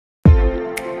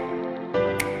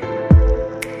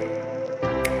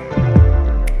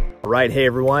right, hey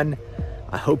everyone.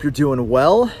 I hope you're doing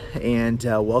well, and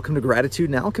welcome to Gratitude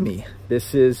and Alchemy.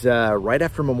 This is right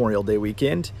after Memorial Day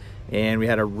weekend, and we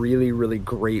had a really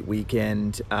great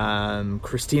weekend.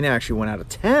 Christina actually went out of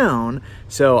town,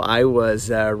 so I was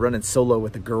running solo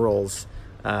with the girls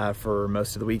for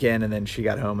most of the weekend, and then she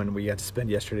got home and we got to spend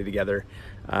yesterday together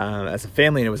as a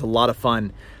family, and it was a lot of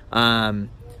fun.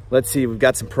 Let's see, we've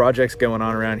got some projects going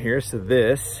on around here. So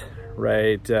this,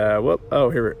 right,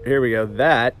 here we go.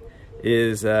 That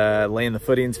is laying the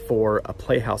footings for a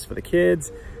playhouse for the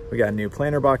kids. We got new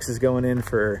planter boxes going in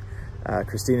for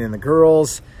Christina and the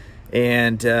girls,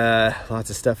 and lots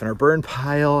of stuff in our burn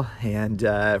pile, and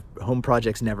home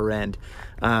projects never end.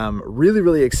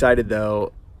 Really excited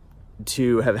though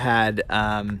to have had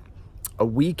a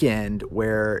weekend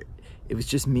where it was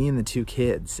just me and the two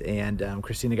kids, and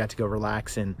Christina got to go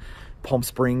relax in Palm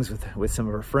Springs with some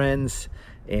of her friends,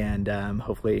 and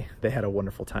hopefully they had a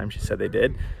wonderful time. She said they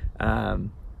did.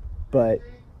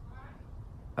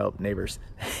 Neighbors.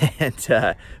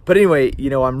 But anyway,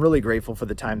 you know, I'm really grateful for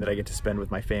the time that I get to spend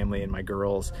with my family and my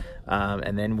girls.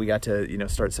 And then we got to, you know,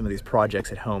 start some of these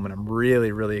projects at home, and I'm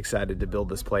really excited to build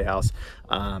this playhouse.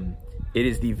 It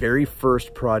is the very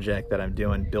first project that I'm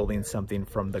doing, building something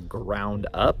from the ground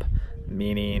up,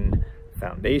 meaning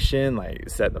foundation, like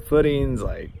setting the footings,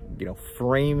 like, you know,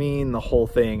 framing the whole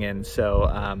thing. And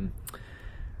so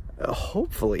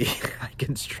hopefully I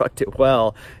construct it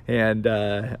well, and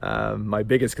my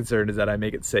biggest concern is that I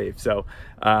make it safe. So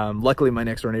luckily my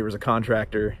next door neighbor is a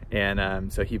contractor,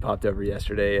 and so he popped over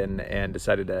yesterday and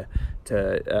decided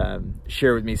to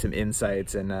share with me some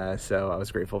insights, and so I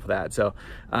was grateful for that. So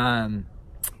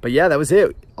but yeah, that was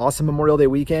it. Awesome Memorial Day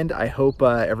weekend. I hope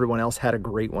everyone else had a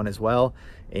great one as well.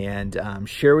 And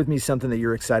share with me something that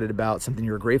you're excited about, something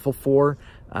you're grateful for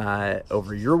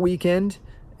over your weekend.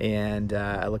 And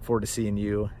I look forward to seeing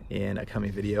you in a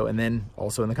coming video, and then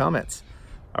also in the comments.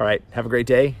 All right, have a great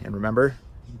day, and remember,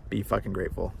 be fucking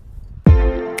grateful.